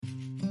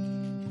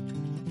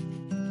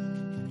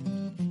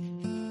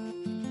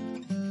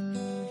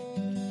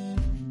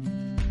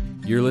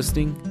You're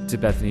listening to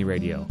Bethany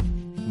Radio.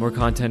 More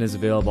content is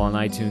available on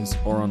iTunes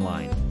or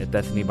online at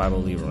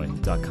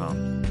BethanyBibleLeroy.com.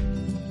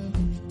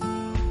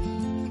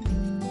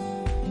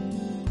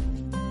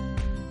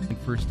 In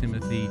 1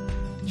 Timothy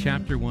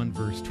chapter 1,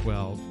 verse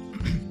 12.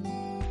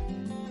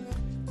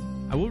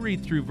 I will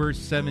read through verse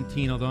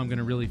 17, although I'm going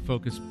to really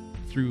focus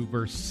through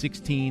verse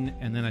 16,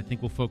 and then I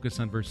think we'll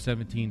focus on verse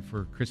 17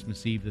 for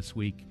Christmas Eve this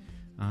week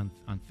on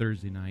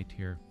Thursday night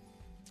here.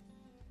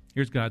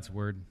 Here's God's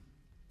word.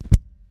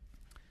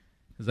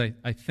 As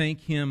I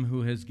thank Him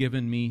who has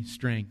given me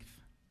strength,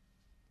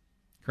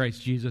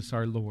 Christ Jesus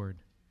our Lord,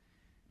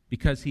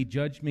 because He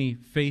judged me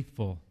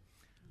faithful,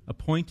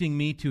 appointing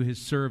me to His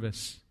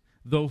service,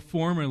 though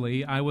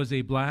formerly I was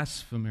a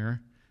blasphemer,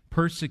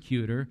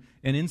 persecutor,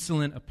 an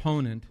insolent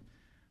opponent,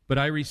 but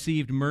I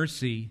received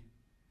mercy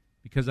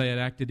because I had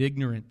acted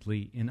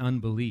ignorantly in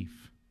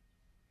unbelief.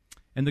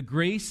 And the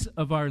grace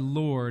of our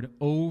Lord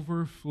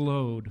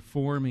overflowed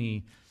for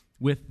me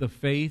with the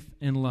faith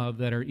and love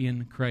that are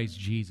in Christ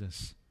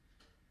Jesus.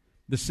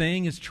 The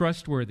saying is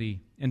trustworthy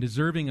and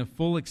deserving of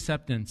full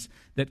acceptance,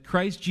 that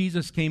Christ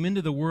Jesus came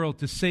into the world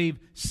to save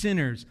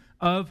sinners,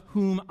 of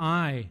whom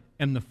I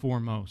am the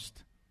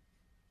foremost.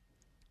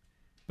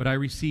 But I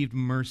received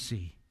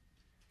mercy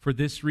for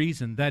this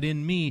reason, that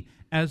in me,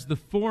 as the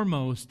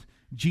foremost,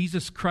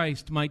 Jesus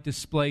Christ might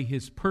display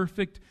His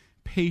perfect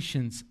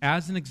patience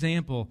as an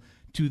example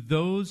to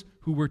those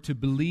who were to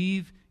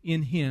believe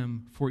in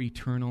Him for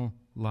eternal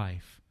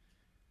life.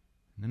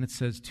 And then it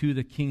says, to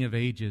the King of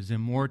ages,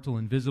 immortal,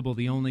 invisible,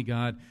 the only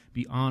God,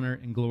 be honor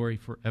and glory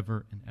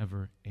forever and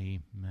ever.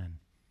 Amen.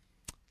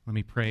 Let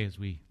me pray as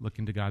we look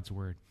into God's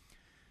word.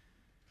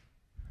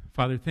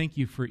 Father, thank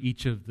you for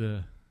each of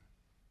the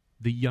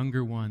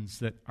younger ones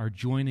that are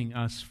joining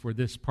us for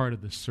this part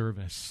of the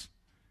service.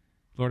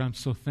 Lord, I'm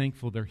so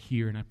thankful they're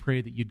here, and I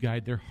pray that you'd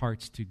guide their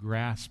hearts to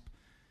grasp,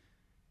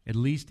 at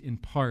least in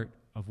part,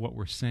 of what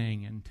we're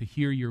saying, and to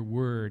hear your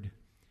word,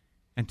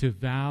 and to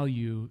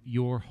value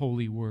your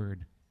holy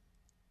word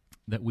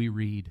that we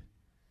read.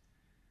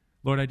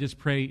 Lord, I just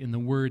pray in the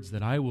words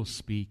that I will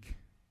speak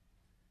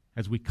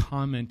as we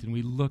comment and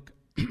we look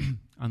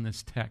on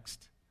this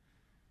text,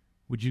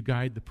 would you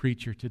guide the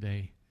preacher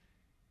today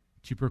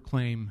to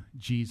proclaim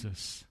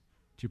Jesus,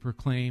 to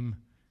proclaim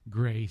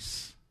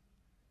grace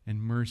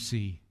and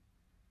mercy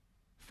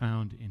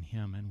found in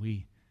Him. And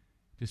we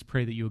just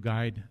pray that you'll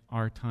guide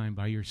our time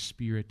by your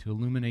Spirit to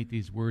illuminate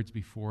these words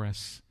before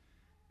us,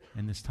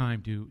 and this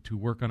time to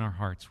work on our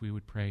hearts. We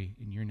would pray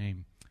in your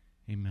name.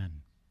 Amen.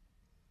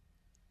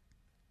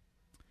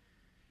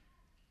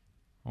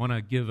 I want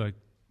to give a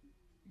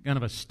kind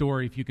of a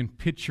story. If you can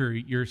picture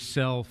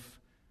yourself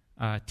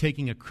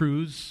taking a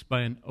cruise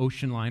by an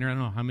ocean liner. I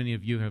don't know how many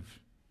of you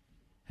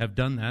have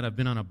done that. I've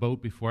been on a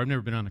boat before. I've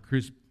never been on a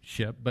cruise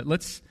ship. But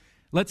let's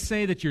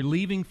say that you're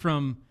leaving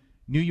from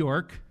New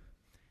York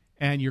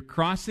and you're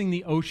crossing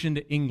the ocean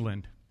to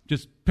England.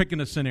 Just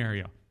picking a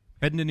scenario.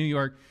 Heading to New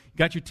York,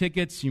 got your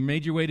tickets, you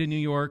made your way to New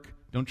York.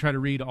 Don't try to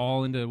read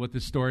all into what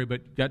this story,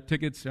 but got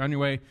tickets on your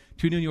way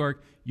to New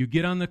York. You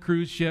get on the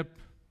cruise ship,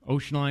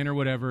 ocean liner,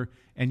 whatever,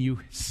 and you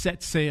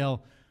set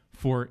sail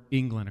for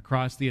England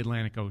across the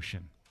Atlantic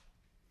Ocean.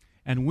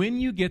 And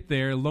when you get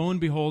there, lo and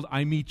behold,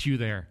 I meet you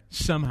there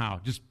somehow.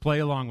 Just play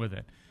along with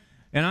it.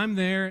 And I'm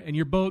there, and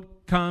your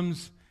boat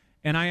comes,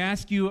 and I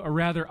ask you a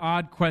rather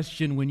odd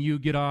question when you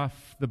get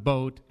off the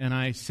boat, and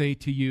I say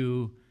to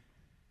you,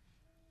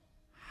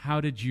 how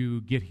did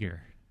you get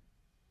here?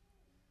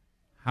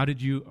 How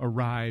did you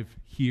arrive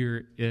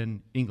here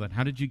in England?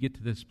 How did you get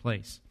to this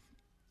place?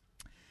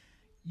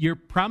 You're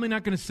probably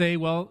not going to say,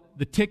 well,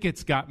 the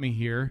tickets got me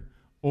here,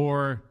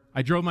 or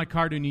I drove my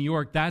car to New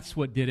York, that's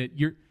what did it.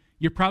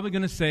 You're probably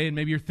going to say, and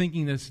maybe you're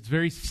thinking this, it's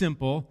very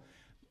simple,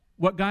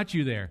 what got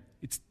you there?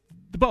 It's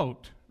the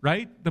boat,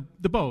 right?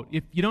 The boat.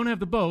 If you don't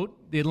have the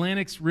boat, the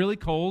Atlantic's really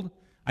cold.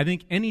 I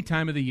think any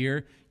time of the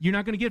year, you're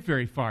not going to get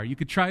very far. You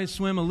could try to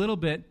swim a little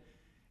bit,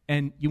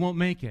 and you won't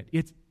make it.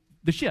 It's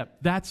the ship.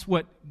 That's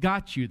what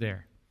got you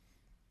there.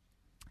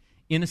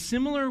 In a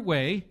similar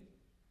way,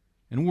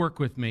 and work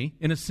with me,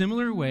 in a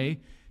similar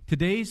way,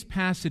 today's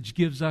passage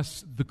gives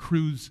us the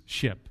cruise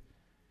ship,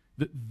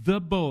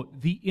 the boat,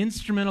 the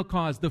instrumental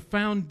cause, the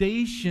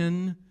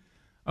foundation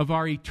of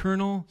our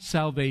eternal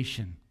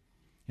salvation.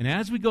 And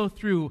as we go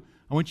through,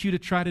 I want you to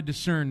try to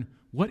discern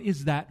what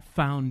is that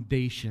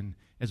foundation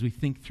as we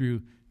think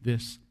through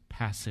this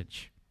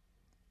passage.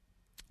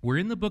 We're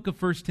in the book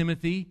of 1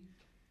 Timothy.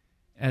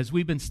 As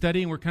we've been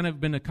studying, we're kind of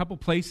been a couple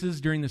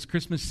places during this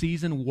Christmas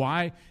season.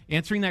 Why?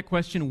 Answering that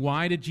question,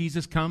 why did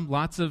Jesus come?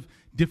 Lots of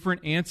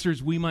different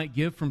answers we might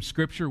give from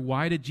Scripture.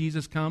 Why did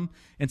Jesus come?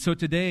 And so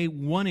today,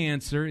 one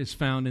answer is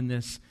found in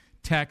this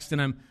text,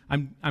 and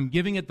I'm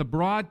giving it the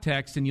broad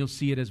text, and you'll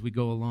see it as we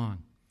go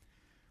along.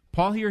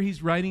 Paul here,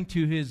 he's writing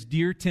to his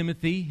dear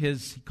Timothy. He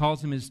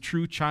calls him his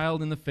true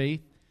child in the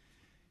faith.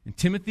 And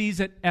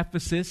Timothy's at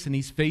Ephesus, and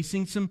he's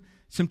facing some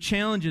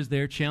challenges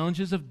there,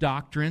 challenges of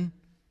doctrine,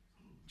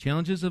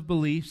 challenges of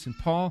beliefs, and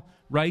Paul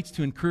writes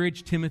to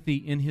encourage Timothy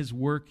in his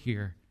work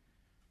here,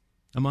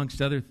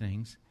 amongst other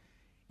things.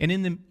 And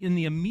in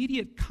the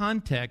immediate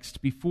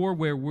context, before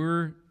where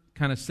we're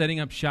kind of setting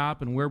up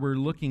shop and where we're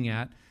looking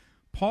at,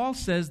 Paul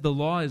says the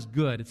law is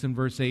good. It's in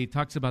verse 8. He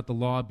talks about the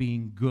law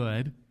being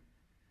good,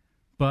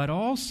 but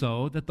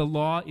also that the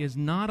law is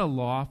not a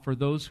law for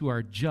those who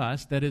are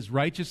just. That is,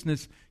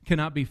 righteousness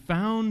cannot be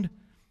found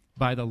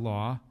by the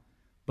law,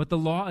 but the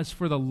law is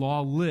for the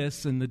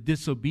lawless and the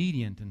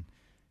disobedient. And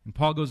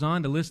Paul goes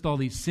on to list all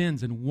these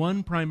sins, and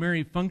one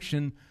primary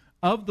function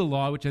of the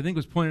law, which I think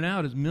was pointed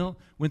out as Mill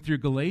went through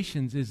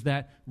Galatians, is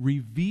that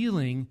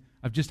revealing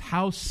of just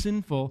how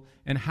sinful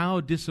and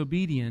how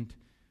disobedient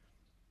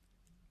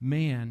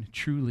man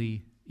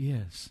truly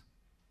is.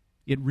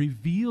 It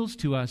reveals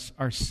to us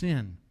our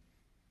sin.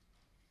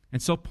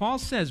 And so Paul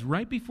says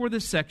right before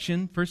this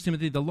section, 1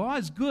 Timothy, the law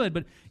is good,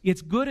 but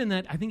it's good in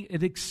that I think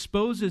it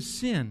exposes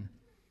sin.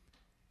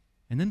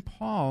 And then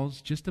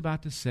Paul's just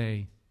about to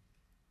say,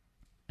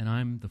 and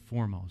I'm the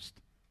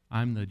foremost.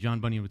 I'm the, John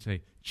Bunyan would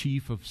say,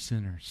 chief of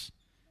sinners.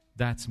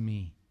 That's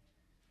me.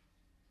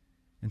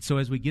 And so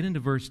as we get into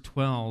verse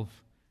 12,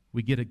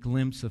 we get a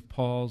glimpse of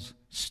Paul's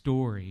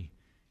story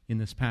in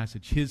this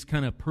passage, his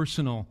kind of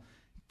personal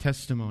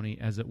testimony,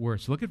 as it were.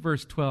 So look at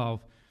verse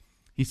 12.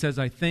 He says,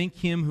 I thank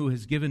him who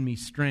has given me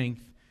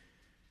strength,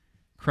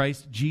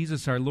 Christ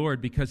Jesus our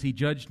Lord, because he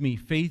judged me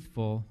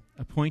faithful,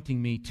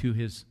 appointing me to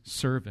his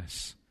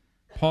service.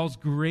 Paul's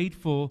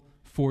grateful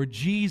for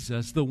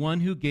Jesus, the one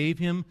who gave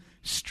him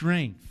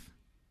strength.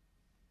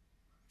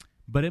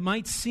 But it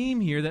might seem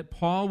here that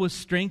Paul was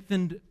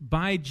strengthened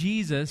by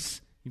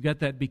Jesus. You've got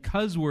that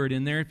because word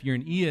in there if you're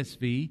an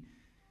ESV,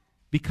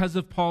 because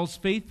of Paul's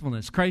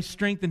faithfulness. Christ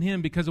strengthened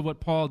him because of what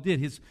Paul did,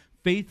 his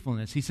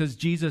faithfulness. He says,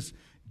 Jesus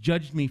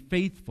judged me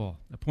faithful,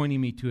 appointing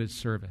me to his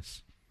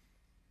service.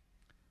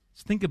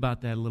 Let's think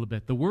about that a little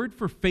bit. The word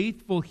for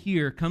faithful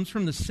here comes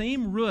from the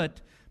same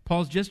root.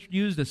 Paul's just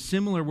used a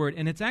similar word,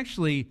 and it's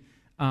actually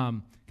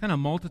kind of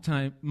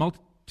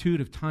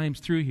multitude of times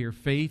through here,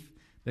 faith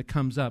that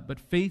comes up. But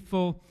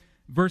faithful,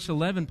 verse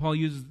 11, Paul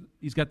uses,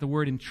 he's got the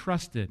word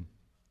entrusted.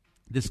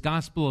 This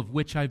gospel of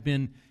which I've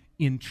been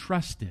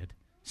entrusted.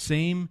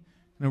 Same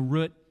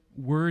root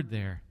word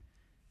there.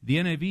 The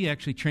NIV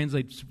actually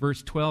translates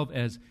verse 12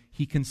 as,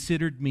 he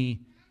considered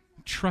me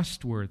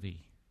trustworthy.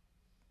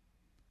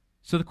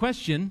 So the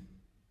question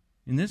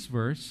in this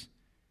verse,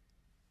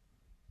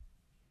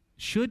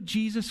 should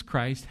Jesus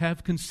Christ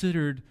have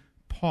considered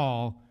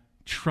Paul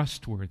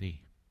trustworthy?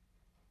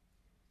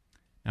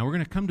 Now we're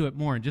going to come to it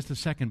more in just a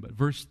second, but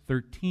verse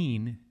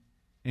 13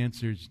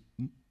 answers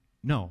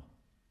no.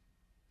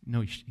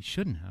 No, he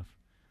shouldn't have.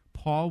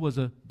 Paul was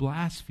a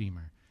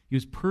blasphemer. He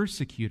was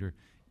persecutor,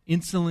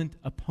 insolent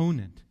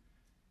opponent.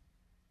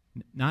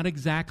 Not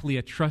exactly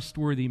a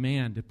trustworthy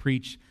man to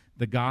preach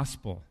the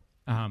gospel.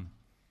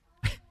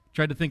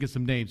 Tried to think of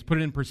some names, put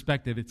it in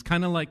perspective. It's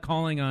kind of like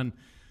calling on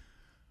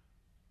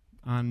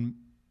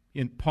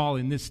Paul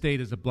in this state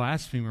as a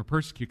blasphemer,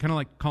 persecutor, kind of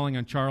like calling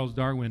on Charles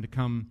Darwin to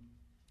come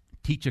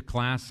teach a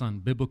class on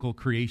biblical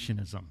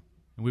creationism.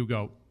 And we would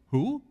go,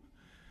 who?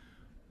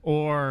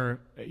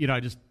 Or, I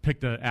just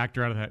picked an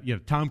actor out of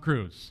that, Tom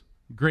Cruise.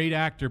 Great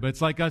actor, but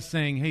it's like us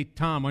saying, hey,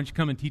 Tom, why don't you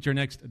come and teach our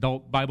next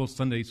adult Bible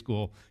Sunday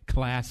school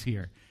class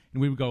here?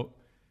 And we would go,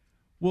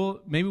 well,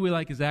 maybe we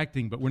like his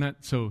acting, but we're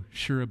not so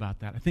sure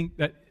about that. I think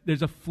that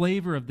there's a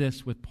flavor of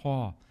this with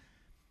Paul.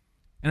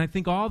 And I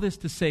think all this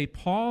to say,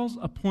 Paul's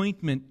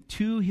appointment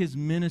to his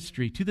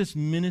ministry, to this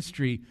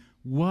ministry,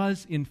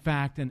 was in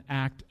fact an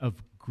act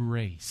of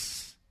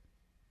grace.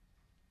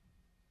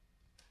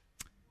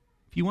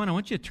 If you want, I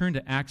want you to turn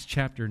to Acts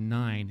chapter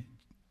 9.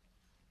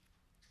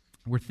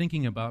 We're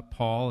thinking about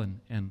Paul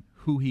and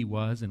who he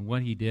was and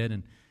what he did,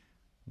 and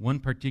one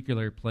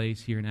particular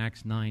place here in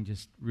Acts 9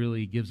 just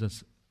really gives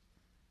us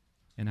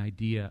an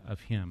idea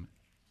of him.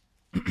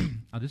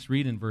 I'll just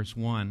read in verse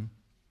 1.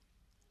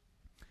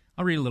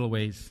 I'll read a little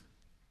ways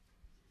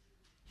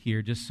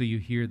here just so you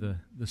hear the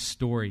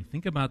story.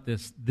 Think about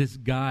this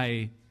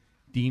guy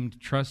deemed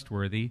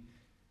trustworthy.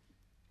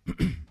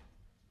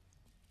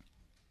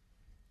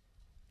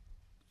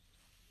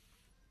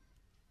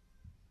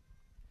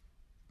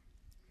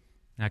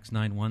 Acts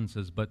 9:1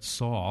 says, but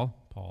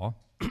Saul, Paul,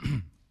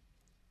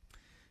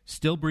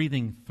 still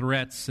breathing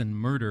threats and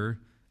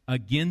murder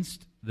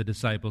against the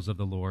disciples of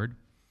the Lord,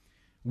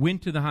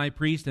 went to the high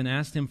priest and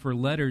asked him for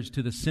letters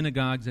to the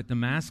synagogues at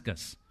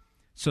Damascus,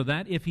 so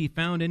that if he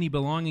found any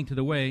belonging to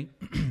the way,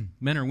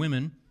 men or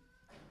women,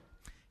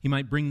 he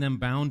might bring them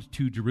bound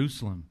to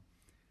Jerusalem.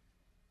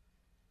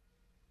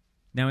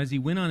 Now as he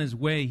went on his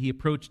way, he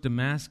approached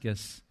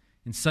Damascus,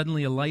 and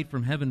suddenly a light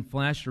from heaven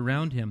flashed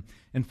around him.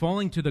 And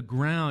falling to the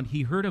ground,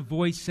 he heard a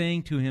voice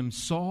saying to him,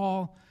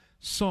 Saul,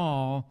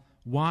 Saul,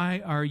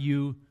 why are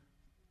you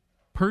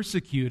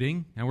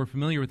persecuting? Now we're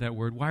familiar with that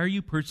word. Why are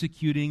you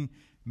persecuting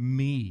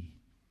me?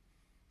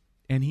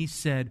 And he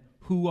said,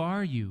 who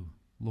are you,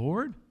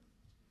 Lord?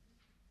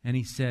 And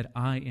he said,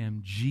 I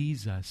am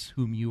Jesus,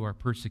 whom you are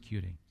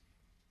persecuting.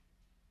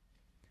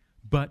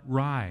 But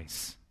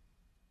rise.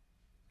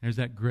 There's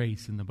that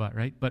grace in the but,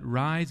 right? But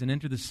rise and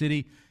enter the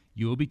city.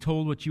 You will be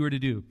told what you are to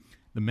do.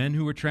 The men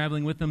who were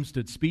traveling with him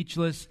stood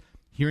speechless,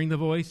 hearing the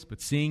voice,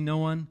 but seeing no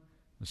one.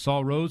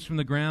 Saul rose from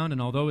the ground,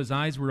 and although his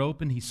eyes were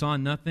open, he saw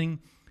nothing.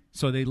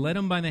 So they led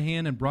him by the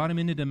hand and brought him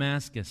into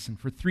Damascus. And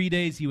for 3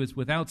 days he was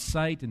without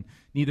sight and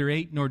neither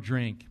ate nor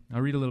drank.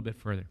 I'll read a little bit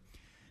further.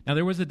 Now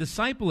there was a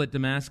disciple at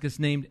Damascus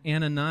named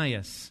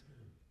Ananias.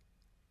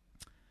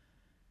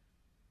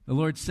 The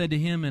Lord said to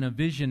him in a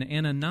vision,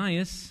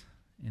 Ananias.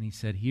 And he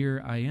said,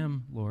 Here I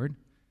am, Lord.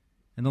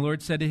 And the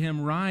Lord said to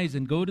him, Rise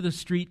and go to the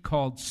street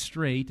called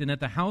Straight, and at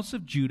the house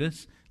of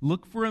Judas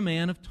look for a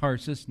man of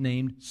Tarsus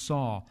named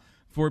Saul.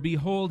 For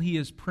behold, he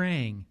is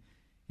praying,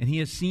 and he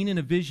has seen in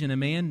a vision a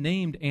man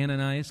named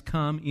Ananias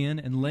come in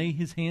and lay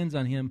his hands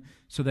on him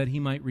so that he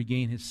might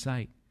regain his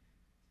sight.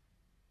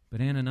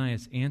 But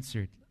Ananias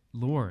answered,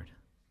 Lord,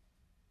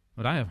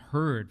 what I have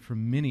heard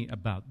from many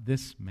about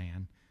this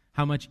man,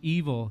 how much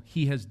evil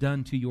he has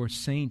done to your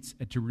saints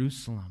at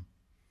Jerusalem.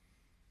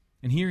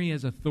 And here he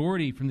has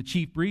authority from the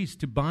chief priest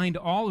to bind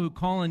all who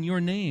call on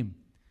your name.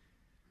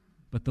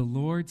 But the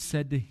Lord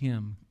said to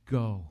him,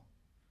 Go.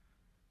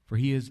 For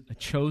he is a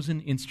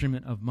chosen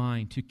instrument of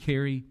mine to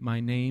carry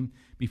my name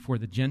before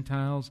the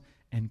Gentiles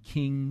and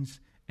kings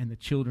and the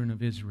children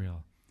of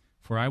Israel.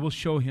 For I will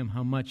show him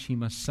how much he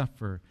must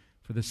suffer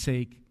for the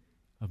sake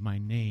of my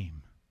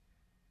name.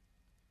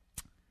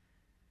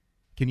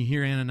 Can you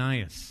hear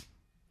Ananias?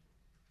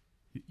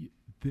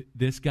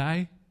 This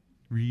guy?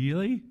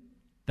 Really?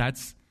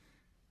 That's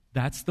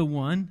the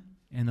one?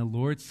 And the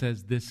Lord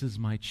says, this is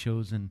my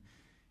chosen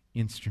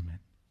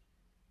instrument.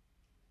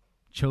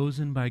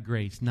 Chosen by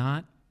grace,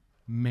 not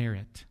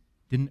merit,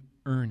 didn't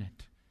earn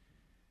it.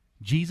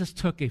 Jesus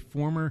took a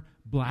former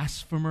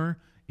blasphemer,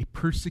 a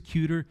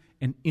persecutor,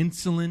 an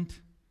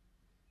insolent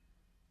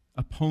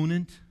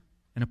opponent,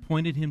 and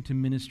appointed him to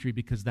ministry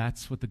because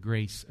that's what the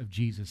grace of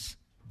Jesus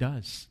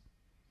does.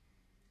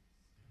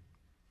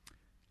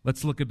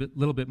 Let's look a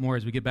little bit more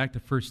as we get back to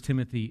 1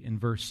 Timothy in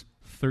verse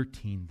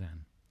 13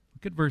 then.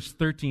 Look at verse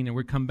 13 and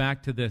we'll come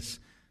back to this,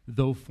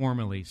 though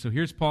formerly. So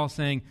here's Paul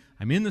saying,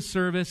 I'm in the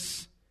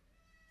service,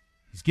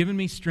 he's given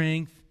me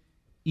strength,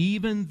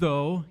 even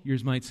though,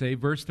 yours might say,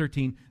 verse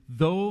 13,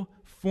 though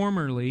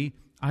formerly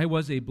I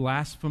was a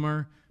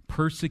blasphemer,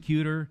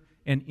 persecutor,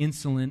 and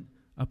insolent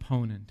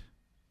opponent.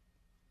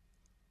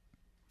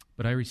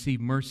 But I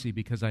received mercy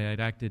because I had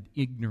acted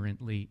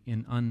ignorantly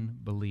in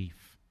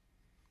unbelief.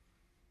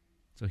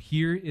 So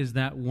here is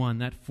that one,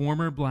 that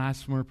former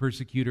blasphemer,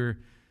 persecutor,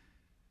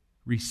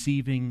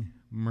 receiving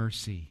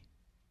mercy.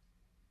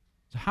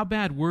 So how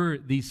bad were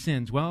these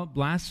sins? Well,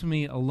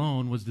 blasphemy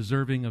alone was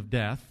deserving of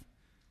death.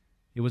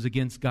 It was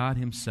against God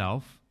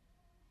himself.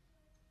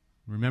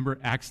 Remember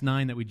Acts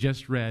 9 that we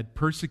just read,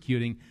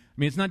 persecuting.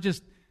 It's not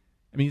just,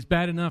 it's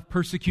bad enough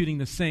persecuting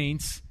the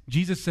saints.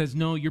 Jesus says,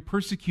 no, you're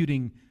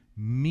persecuting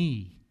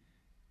me.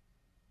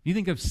 You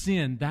think of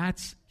sin,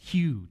 that's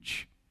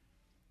huge.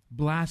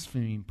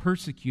 Blaspheming,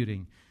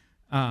 persecuting,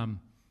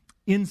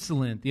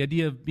 insolent, the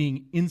idea of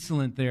being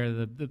insolent there,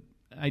 the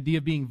idea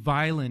of being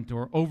violent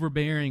or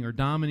overbearing or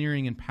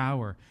domineering in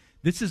power.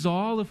 This is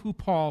all of who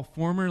Paul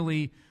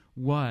formerly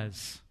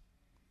was.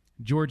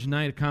 George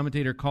Knight, a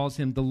commentator, calls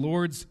him the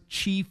Lord's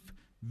chief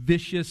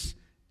vicious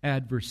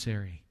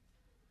adversary.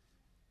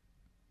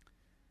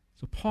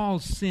 So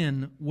Paul's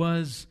sin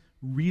was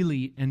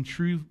really and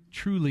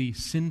truly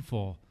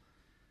sinful.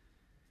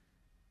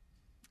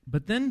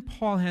 But then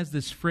Paul has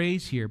this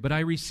phrase here, but I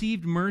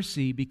received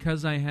mercy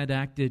because I had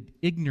acted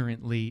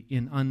ignorantly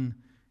in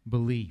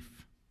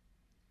unbelief.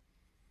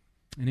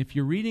 And if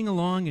you're reading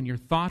along and you're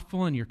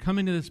thoughtful and you're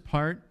coming to this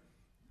part,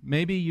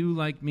 maybe you,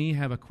 like me,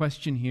 have a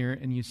question here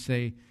and you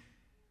say,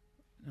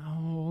 no,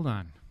 hold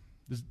on.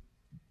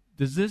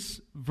 Does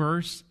this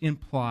verse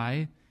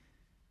imply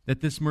that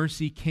this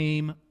mercy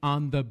came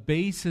on the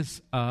basis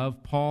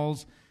of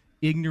Paul's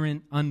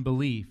ignorant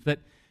unbelief?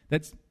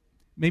 That's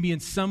maybe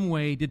in some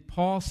way, did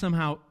Paul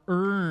somehow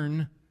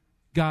earn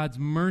God's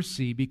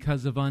mercy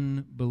because of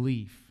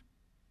unbelief?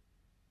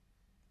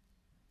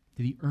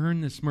 Did he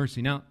earn this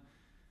mercy? Now,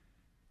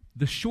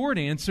 the short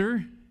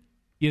answer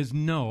is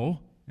no,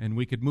 and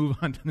we could move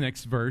on to the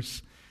next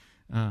verse.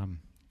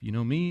 You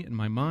know me, in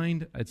my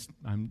mind, I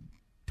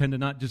tend to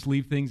not just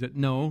leave things at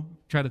no,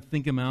 try to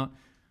think them out.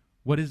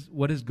 What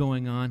is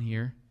going on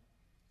here?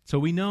 So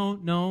we know,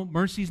 no,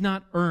 mercy's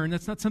not earned.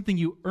 That's not something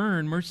you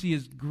earn. Mercy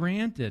is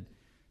granted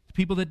to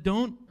people that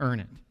don't earn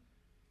it.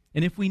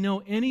 And if we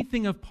know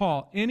anything of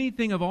Paul,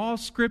 anything of all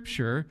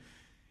Scripture,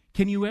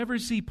 can you ever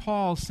see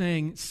Paul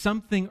saying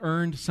something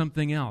earned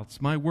something else?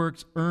 My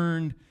works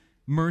earned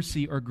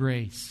mercy or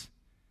grace.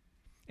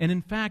 And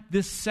in fact,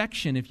 this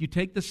section, if you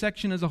take the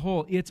section as a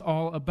whole, it's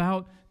all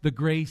about the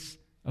grace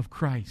of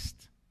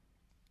Christ.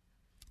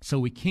 So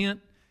we can't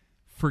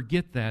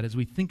forget that as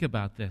we think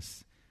about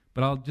this.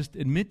 But I'll just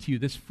admit to you,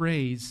 this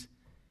phrase,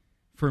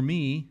 for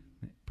me,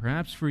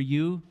 perhaps for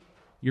you,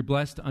 you're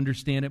blessed to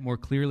understand it more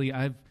clearly.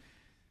 I've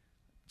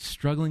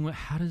struggling with,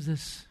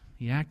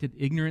 he acted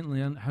ignorantly,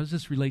 how does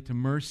this relate to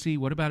mercy?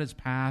 What about his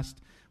past?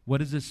 What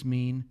does this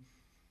mean?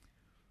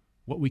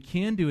 What we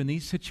can do in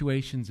these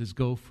situations is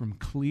go from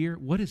clear,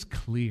 what is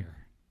clear?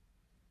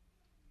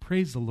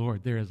 praise the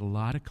Lord, there is a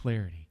lot of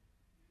clarity.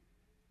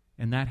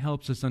 And that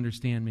helps us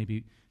understand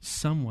maybe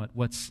somewhat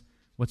what's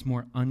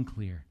more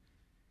unclear.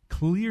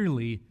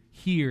 Clearly,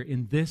 here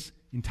in this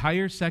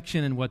entire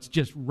section and what's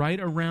just right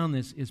around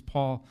this is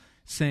Paul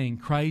saying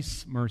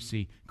Christ's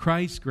mercy,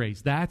 Christ's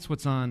grace. That's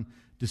what's on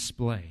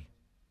display.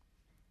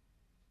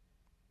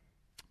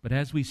 But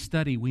as we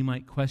study, we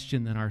might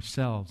question then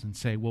ourselves and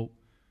say, well,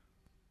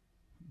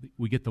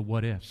 we get the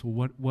what ifs.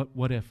 Well,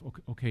 what if,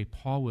 okay,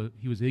 Paul,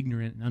 he was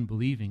ignorant and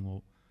unbelieving.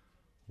 Well,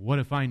 what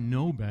if I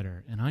know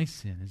better and I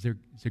sin? Is there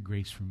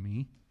grace for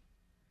me?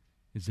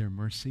 Is there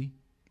mercy?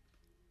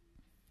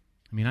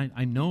 I mean,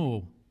 I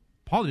know,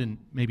 Paul didn't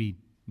maybe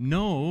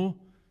know,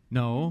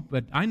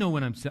 but I know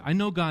when I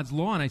know God's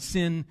law and I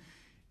sin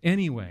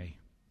anyway.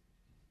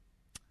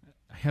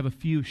 I have a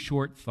few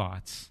short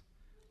thoughts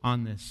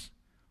on this.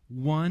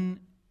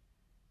 One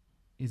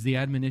is the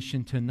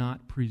admonition to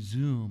not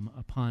presume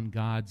upon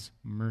God's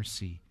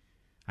mercy.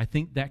 I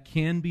think that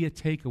can be a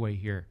takeaway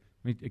here.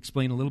 Let me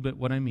explain a little bit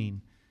what I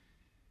mean.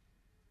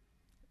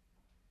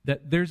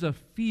 That there's a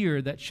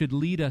fear that should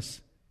lead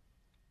us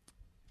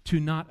to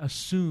not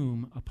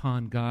assume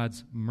upon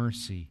God's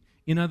mercy.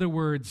 In other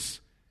words,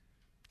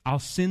 I'll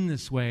sin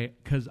this way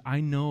because I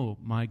know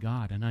my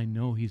God and I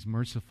know He's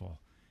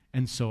merciful.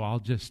 And so I'll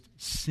just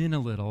sin a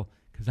little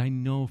because I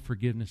know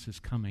forgiveness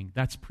is coming.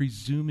 That's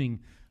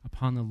presuming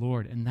upon the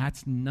Lord. And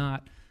that's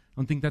not, I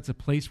don't think that's a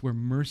place where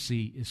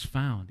mercy is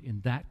found,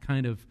 in that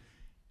kind of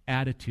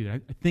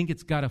attitude. I think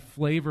it's got a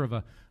flavor of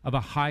a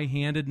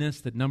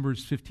high-handedness that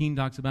Numbers 15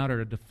 talks about,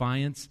 or a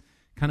defiance,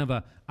 kind of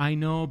a, I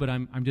know, but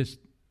I'm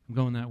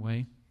going that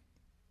way.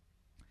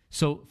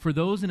 So for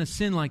those in a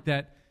sin like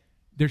that,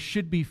 there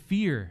should be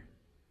fear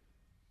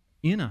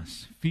in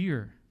us,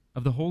 fear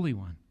of the Holy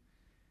One.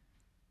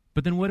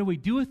 But then what do we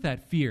do with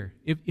that fear?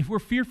 If we're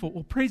fearful,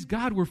 well, praise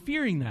God, we're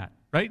fearing that,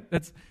 right?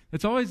 That's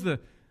always the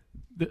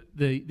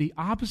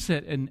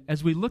opposite. And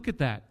as we look at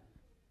that,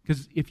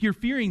 because if you're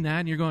fearing that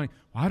and you're going,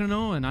 well, I don't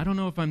know, and I don't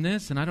know if I'm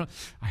this, and I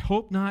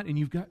hope not,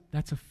 and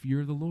that's a fear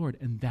of the Lord,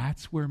 and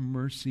that's where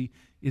mercy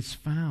is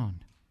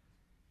found.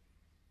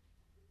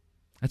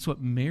 That's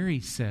what Mary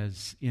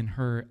says in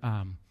her,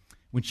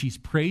 when she's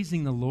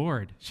praising the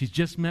Lord. She's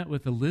just met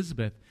with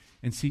Elizabeth,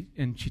 and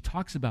she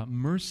talks about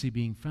mercy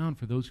being found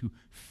for those who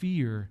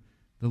fear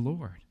the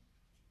Lord.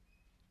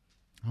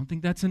 I don't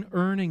think that's an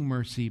earning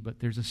mercy, but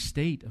there's a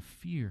state of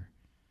fear.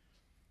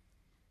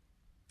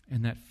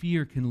 And that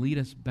fear can lead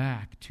us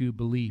back to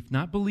belief.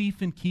 Not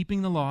belief in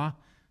keeping the law.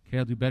 Okay,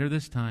 I'll do better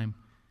this time.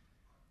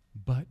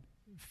 But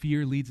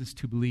fear leads us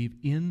to believe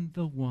in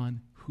the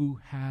one who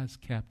has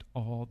kept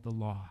all the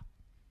law.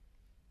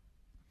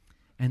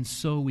 And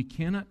so we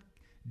cannot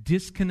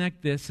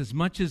disconnect this as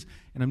much as,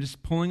 and I'm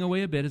just pulling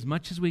away a bit, as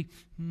much as we,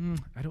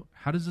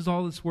 how does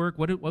all this work?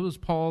 What was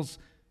Paul's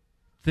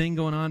thing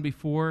going on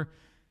before?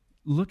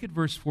 Look at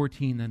verse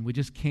 14 then. We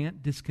just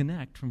can't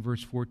disconnect from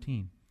verse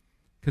 14.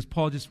 Because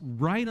Paul just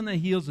right on the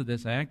heels of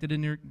this, I acted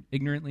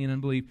ignorantly in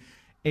unbelief,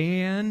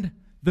 and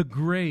the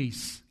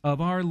grace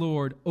of our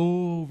Lord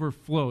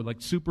overflowed,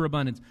 like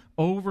superabundance,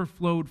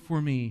 overflowed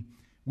for me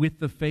with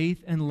the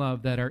faith and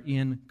love that are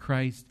in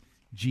Christ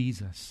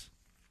Jesus.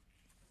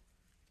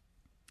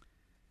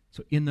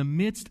 So in the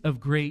midst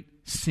of great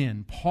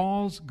sin,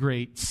 Paul's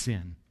great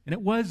sin, and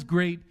it was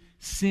great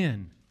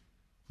sin,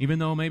 even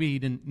though maybe he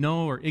didn't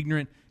know or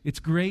ignorant, it's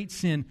great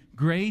sin.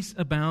 Grace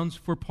abounds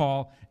for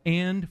Paul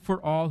and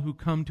for all who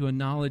come to a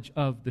knowledge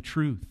of the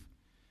truth.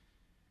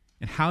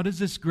 And how does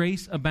this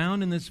grace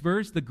abound in this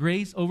verse? The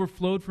grace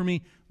overflowed for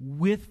me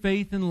with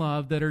faith and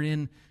love that are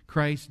in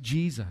Christ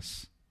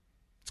Jesus.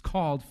 It's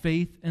called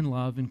faith and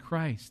love in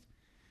Christ.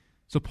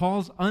 So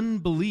Paul's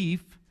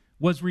unbelief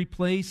was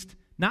replaced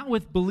not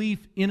with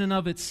belief in and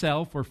of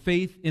itself or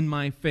faith in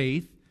my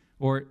faith,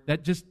 or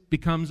that just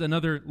becomes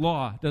another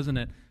law, doesn't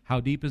it? How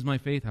deep is my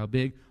faith? How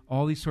big?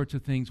 All these sorts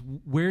of things.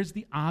 Where's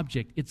the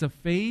object? It's a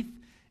faith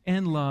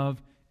and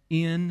love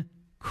in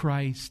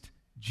Christ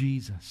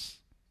Jesus.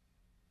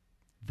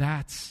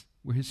 That's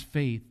where his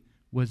faith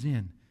was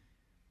in.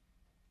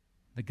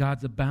 That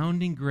God's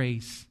abounding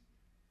grace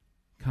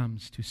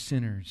comes to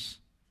sinners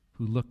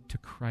who look to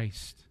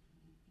Christ.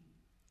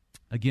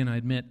 Again, I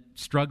admit,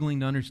 struggling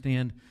to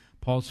understand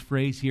Paul's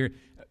phrase here.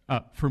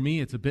 For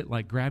me, it's a bit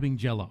like grabbing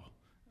Jell-O,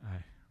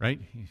 right?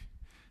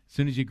 As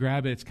soon as you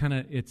grab it,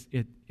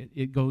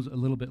 it goes a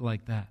little bit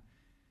like that.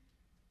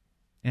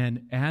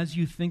 And as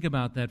you think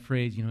about that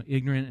phrase,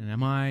 ignorant and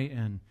am I,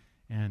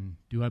 and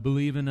do I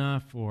believe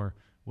enough, or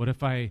what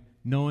if I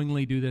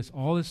knowingly do this?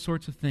 All these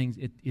sorts of things.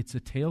 It's a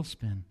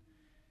tailspin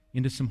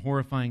into some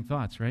horrifying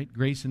thoughts, right?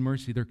 Grace and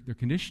mercy, they're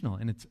conditional,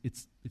 and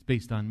it's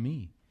based on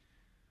me.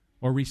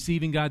 Or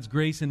receiving God's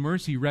grace and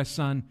mercy rests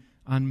on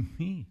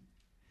me.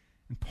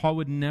 And Paul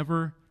would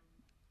never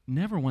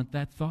want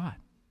that thought.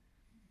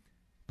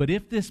 But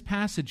if this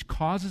passage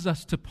causes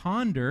us to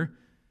ponder,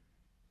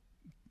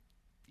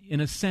 in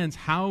a sense,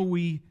 how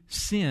we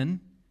sin,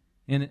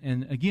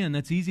 and again,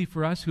 that's easy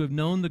for us who have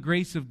known the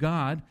grace of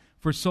God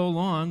for so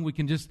long, we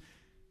can just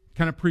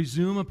kind of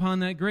presume upon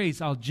that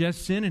grace. I'll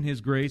just sin and His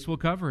grace will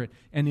cover it.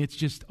 And it's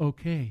just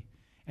okay.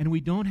 And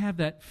we don't have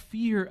that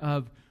fear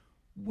of,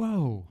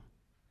 whoa,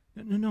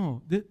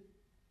 no.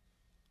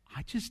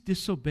 I just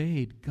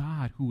disobeyed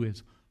God who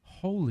is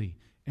holy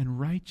and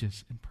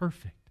righteous and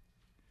perfect.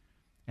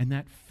 And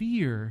that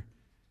fear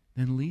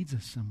then leads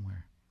us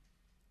somewhere.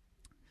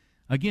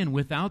 Again,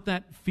 without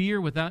that fear,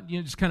 without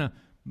just kind of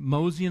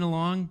moseying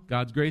along,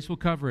 God's grace will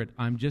cover it.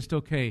 I'm just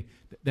okay.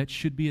 That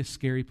should be a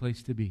scary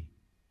place to be.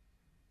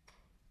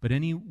 But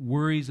any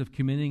worries of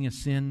committing a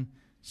sin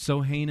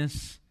so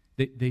heinous,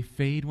 they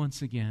fade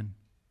once again.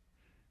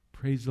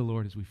 Praise the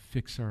Lord as we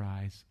fix our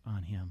eyes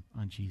on Him,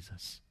 on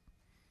Jesus.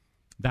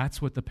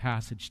 That's what the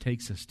passage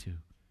takes us to.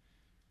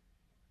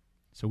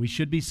 So we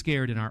should be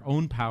scared in our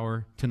own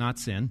power to not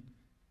sin.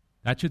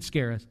 That should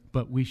scare us,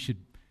 but we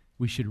should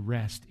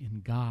rest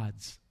in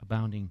God's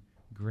abounding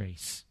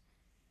grace.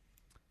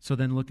 So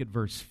then look at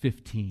verse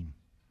 15.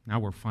 Now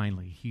we're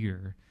finally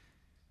here.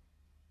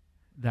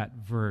 That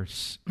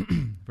verse,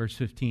 verse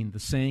 15, the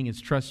saying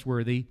is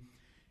trustworthy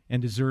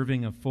and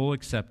deserving of full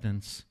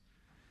acceptance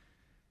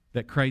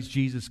that Christ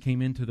Jesus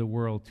came into the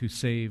world to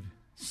save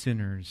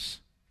sinners,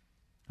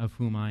 of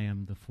whom I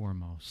am the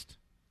foremost.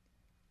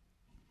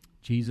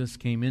 Jesus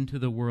came into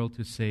the world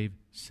to save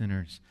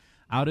sinners.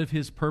 Out of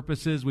His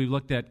purposes, we've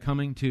looked at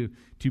coming to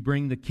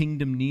bring the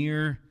kingdom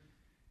near,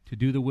 to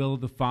do the will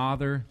of the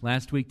Father.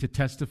 Last week, to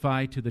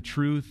testify to the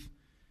truth.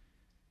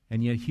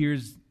 And yet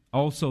here's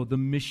also the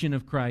mission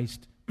of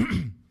Christ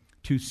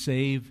to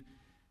save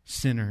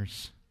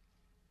sinners.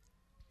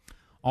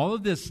 All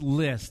of this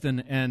list,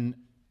 and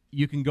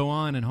you can go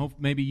on and hope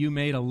maybe you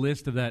made a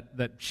list of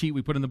that sheet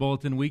we put in the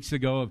bulletin weeks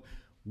ago of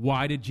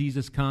why did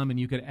Jesus come, and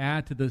you could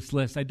add to this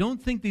list. I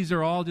don't think these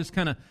are all just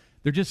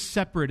they're just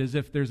separate as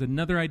if there's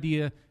another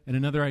idea and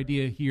another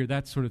idea here,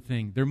 that sort of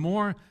thing. They're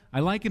more,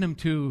 I liken them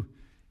to,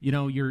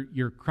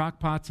 your crock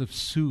pots of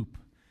soup,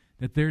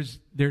 that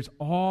there's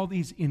all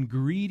these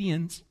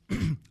ingredients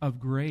of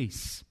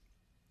grace.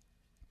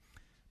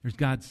 There's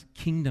God's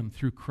kingdom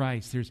through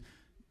Christ.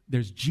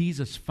 There's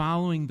Jesus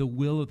following the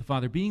will of the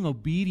Father, being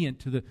obedient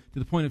to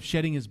the point of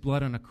shedding His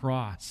blood on a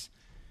cross.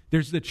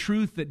 There's the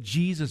truth that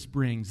Jesus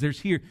brings.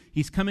 There's here,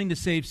 He's coming to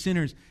save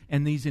sinners,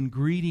 and these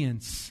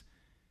ingredients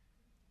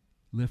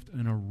lift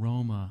an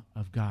aroma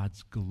of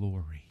God's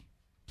glory.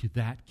 To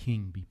that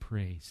King be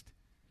praised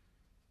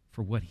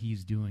for what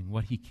He's doing,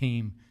 what He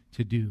came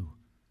to do.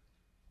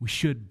 We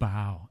should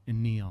bow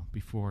and kneel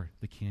before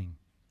the King.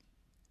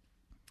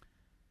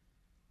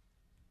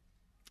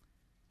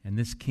 And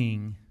this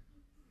King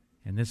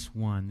and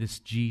this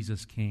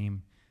Jesus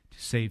came to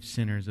save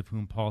sinners, of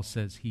whom Paul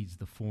says He's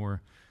the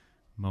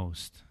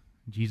foremost.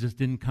 Jesus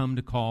didn't come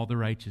to call the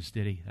righteous,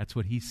 did He? That's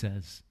what He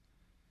says.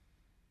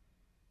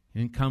 He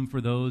didn't come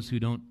for those who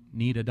don't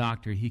need a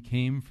doctor. He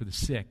came for the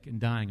sick and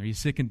dying. Are you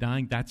sick and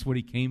dying? That's what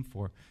He came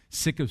for.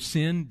 Sick of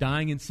sin,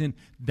 dying in sin,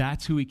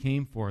 that's who He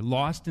came for.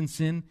 Lost in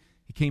sin,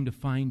 He came to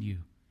find you.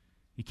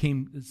 He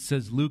came, it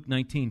says Luke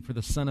 19, for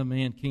the Son of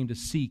Man came to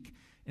seek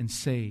and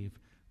save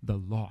the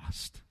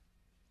lost.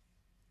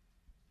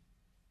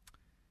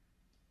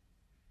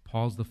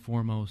 Paul's the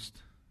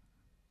foremost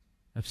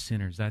of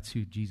sinners. That's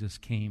who Jesus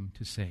came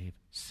to save,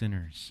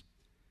 sinners.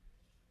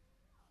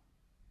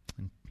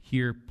 And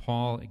here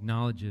Paul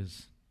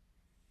acknowledges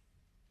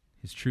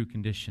his true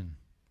condition.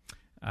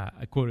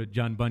 I quoted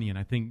John Bunyan.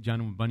 I think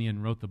John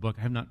Bunyan wrote the book.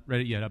 I have not read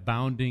it yet.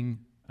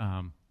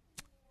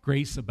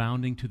 Grace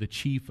Abounding to the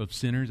Chief of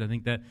Sinners. I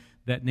think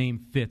that name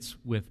fits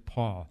with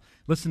Paul.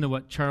 Listen to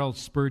what Charles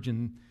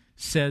Spurgeon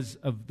says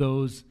of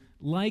those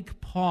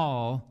like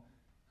Paul,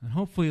 and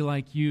hopefully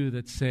like you,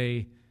 that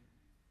say,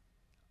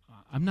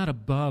 I'm not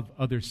above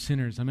other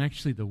sinners. I'm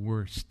actually the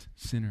worst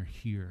sinner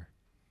here.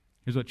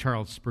 Here's what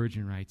Charles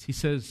Spurgeon writes. He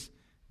says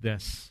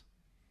this: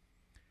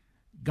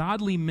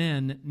 godly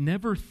men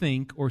never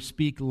think or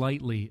speak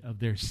lightly of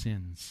their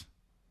sins.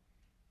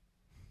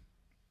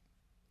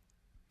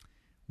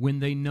 When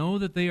they know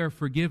that they are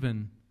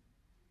forgiven,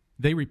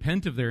 they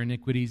repent of their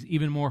iniquities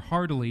even more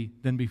heartily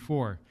than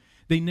before.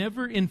 They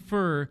never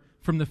infer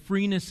from the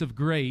freeness of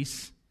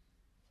grace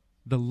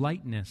the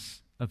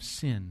lightness of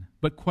sin,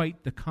 but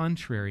quite the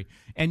contrary.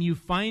 And you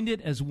find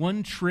it as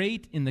one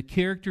trait in the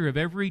character of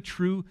every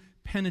true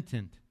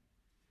penitent,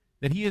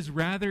 that he is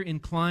rather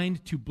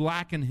inclined to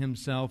blacken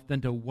himself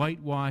than to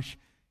whitewash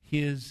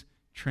his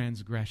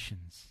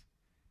transgressions.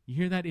 You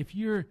hear that? If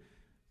you're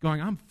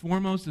going, I'm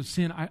foremost of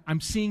sin,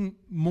 I'm seeing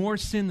more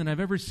sin than I've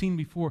ever seen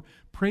before,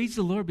 praise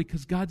the Lord,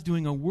 because God's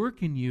doing a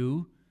work in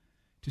you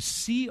to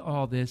see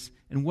all this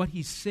and what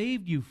He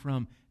saved you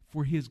from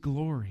for His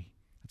glory.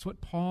 That's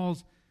what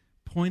Paul's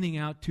pointing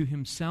out to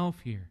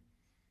himself here.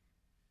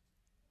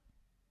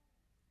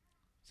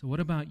 So what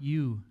about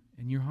you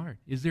and your heart?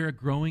 Is there a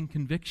growing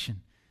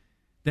conviction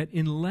that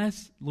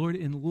unless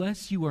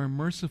you are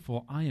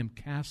merciful, I am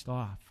cast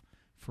off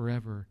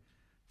forever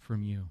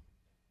from you?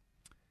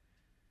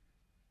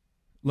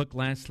 Look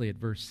lastly at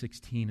verse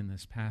 16 in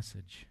this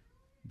passage,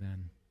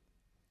 then.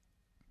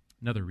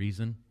 Another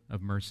reason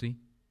of mercy.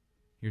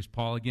 Here's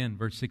Paul again,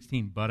 verse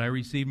 16. But I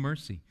received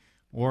mercy.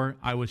 Or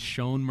I was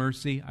shown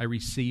mercy, I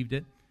received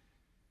it.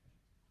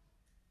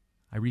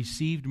 I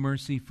received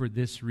mercy for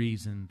this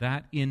reason,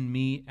 that in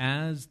me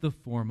as the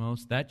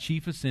foremost, that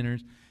chief of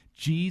sinners,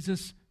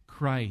 Jesus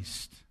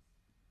Christ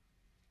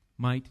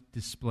might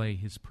display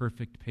his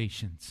perfect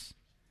patience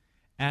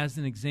as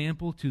an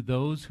example to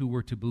those who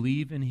were to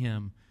believe in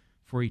him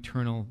for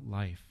eternal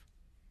life.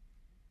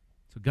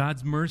 So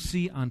God's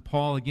mercy on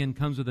Paul, again,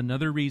 comes with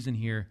another reason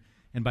here.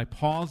 And by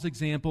Paul's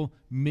example,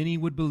 many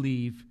would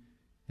believe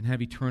and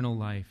have eternal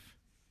life.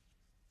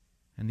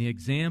 And the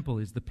example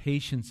is the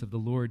patience of the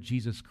Lord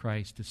Jesus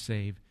Christ to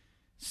save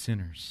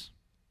sinners.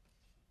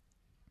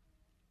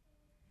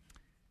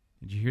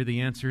 Did you hear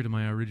the answer to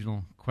my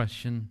original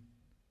question?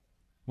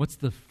 What's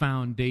the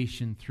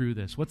foundation through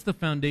this? What's the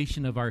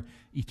foundation of our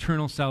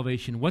eternal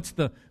salvation? What's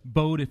the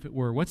boat, if it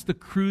were? What's the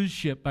cruise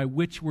ship by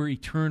which we're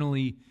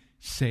eternally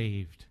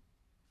saved?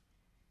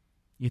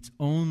 It's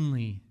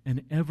only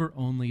and ever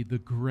only the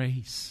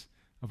grace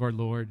of our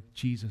Lord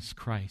Jesus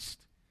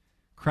Christ.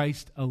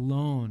 Christ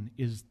alone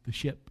is the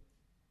ship.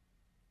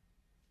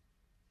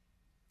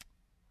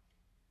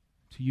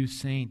 To you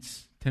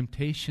saints,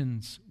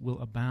 temptations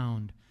will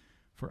abound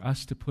for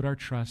us to put our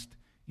trust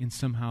in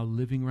somehow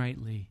living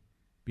rightly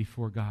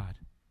before God.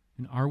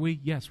 And are we?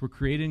 Yes, we're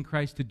created in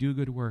Christ to do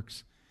good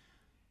works.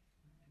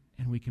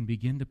 And we can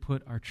begin to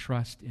put our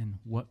trust in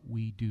what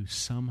we do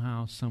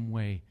somehow, some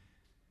way.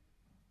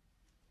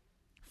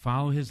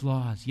 Follow his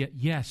laws. Yet,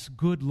 yes,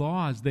 good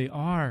laws they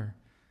are.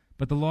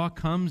 But the law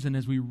comes, and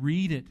as we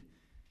read it,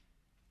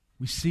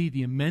 we see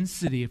the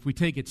immensity, if we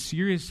take it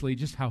seriously,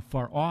 just how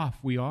far off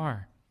we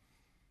are.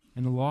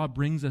 And the law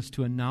brings us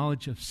to a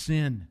knowledge of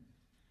sin.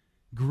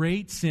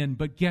 Great sin,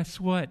 but guess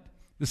what?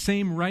 The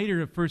same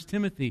writer of 1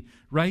 Timothy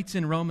writes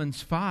in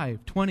Romans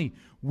 5:20,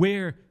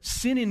 where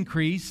sin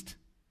increased,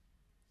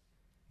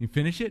 you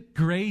finish it?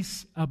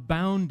 Grace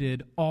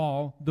abounded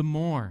all the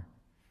more.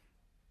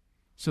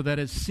 So that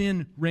as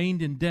sin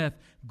reigned in death,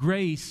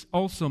 grace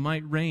also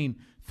might reign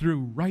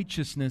through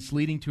righteousness,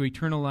 leading to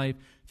eternal life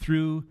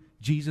through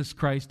Jesus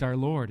Christ our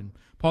Lord. And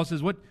Paul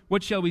says,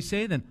 what shall we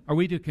say then? Are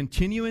we to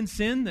continue in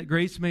sin that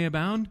grace may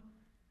abound?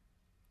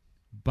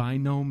 By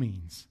no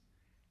means.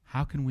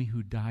 How can we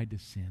who died to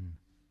sin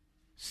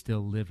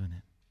still live in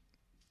it?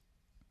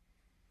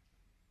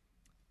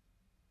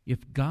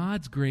 If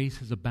God's grace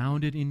has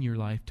abounded in your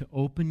life to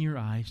open your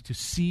eyes, to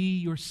see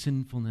your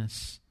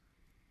sinfulness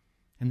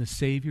and the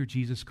Savior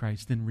Jesus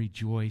Christ, then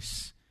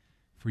rejoice,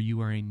 for you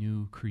are a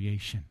new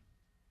creation.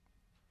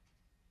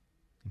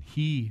 And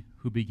he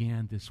who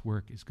began this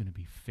work is going to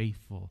be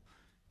faithful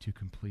to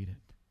complete it.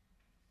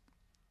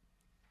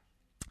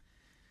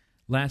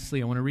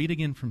 Lastly, I want to read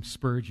again from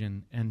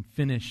Spurgeon and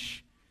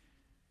finish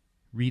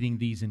reading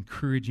these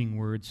encouraging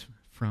words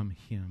from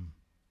him.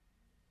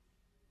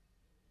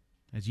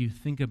 As you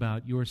think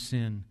about your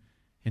sin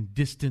and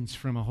distance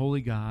from a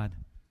holy God,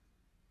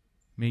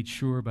 made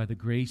sure by the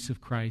grace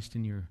of Christ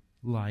in your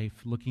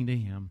life, looking to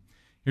him.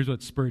 Here's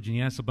what Spurgeon,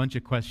 he asks a bunch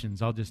of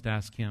questions. I'll just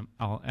ask him,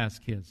 I'll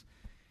ask his.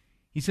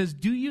 He says,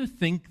 do you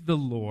think the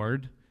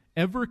Lord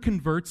ever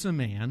converts a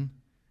man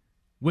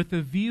with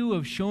a view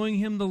of showing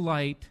him the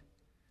light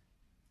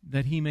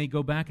that he may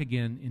go back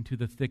again into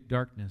the thick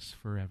darkness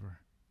forever?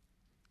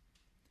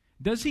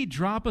 Does he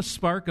drop a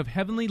spark of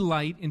heavenly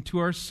light into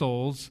our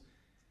souls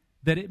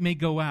that it may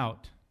go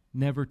out,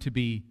 never to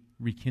be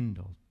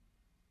rekindled?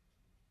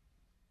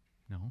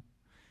 No.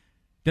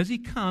 Does he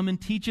come and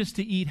teach us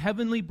to eat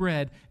heavenly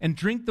bread and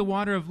drink the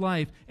water of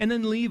life and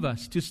then leave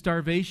us to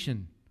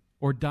starvation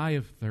or die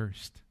of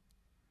thirst?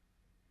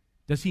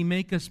 Does he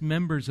make us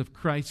members of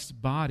Christ's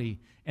body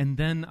and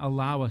then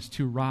allow us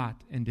to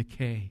rot and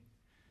decay?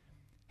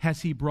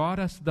 Has he brought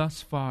us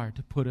thus far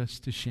to put us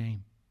to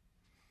shame?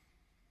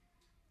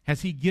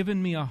 Has he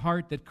given me a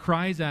heart that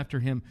cries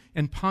after him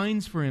and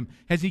pines for him?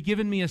 Has he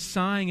given me a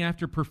sighing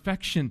after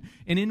perfection,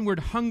 an inward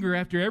hunger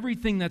after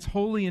everything that's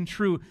holy and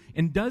true?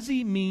 And does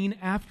he mean,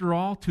 after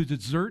all, to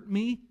desert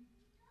me?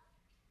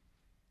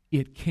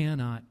 It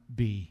cannot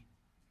be.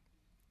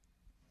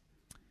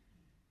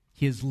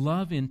 His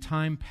love in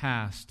time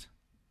past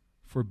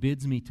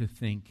forbids me to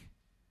think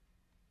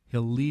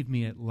he'll leave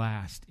me at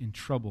last in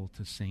trouble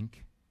to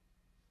sink.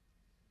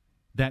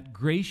 That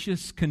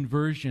gracious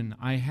conversion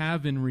I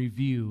have in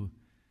review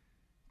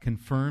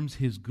confirms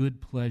his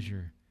good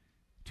pleasure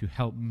to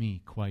help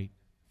me quite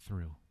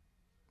through.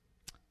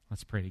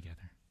 Let's pray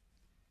together.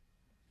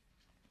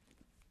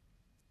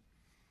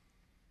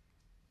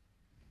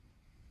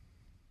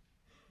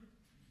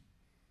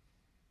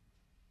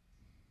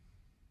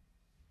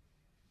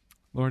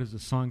 Lord, as the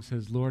song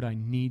says, Lord, I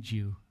need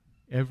you.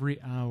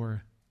 Every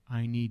hour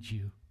I need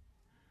you.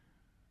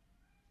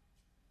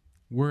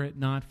 Were it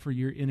not for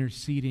your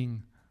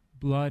interceding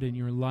blood in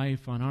your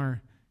life on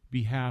our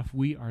behalf,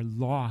 we are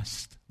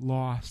lost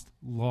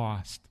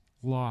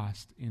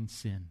in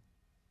sin.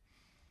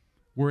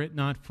 Were it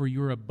not for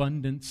your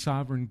abundant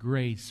sovereign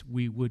grace,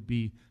 we would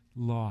be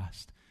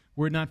lost.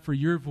 Were it not for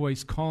your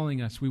voice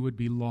calling us, we would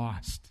be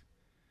lost.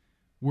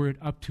 Were it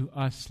up to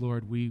us,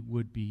 Lord, we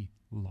would be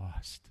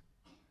lost.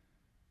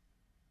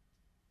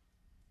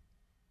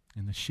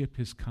 And the ship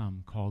has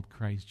come called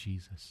Christ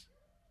Jesus.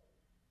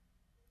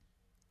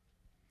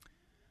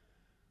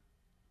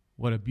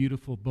 What a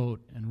beautiful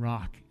boat and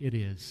rock it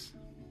is.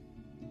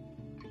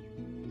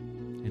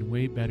 And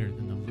way better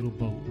than the little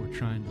boat we're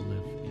trying to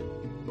live in.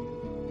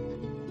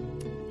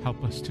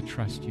 Help us to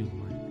trust you,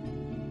 Lord.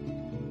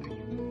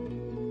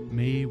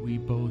 May we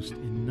boast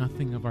in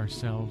nothing of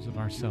ourselves, of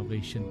our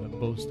salvation, but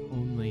boast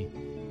only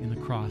in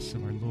the cross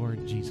of our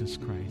Lord Jesus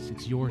Christ.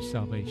 It's your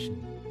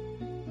salvation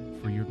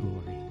for your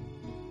glory.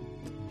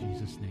 In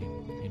Jesus'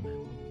 name,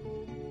 amen.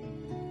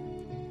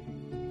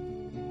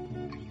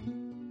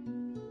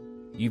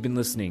 You've been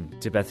listening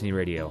to Bethany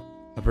Radio,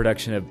 a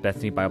production of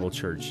Bethany Bible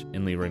Church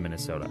in Leroy,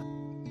 Minnesota.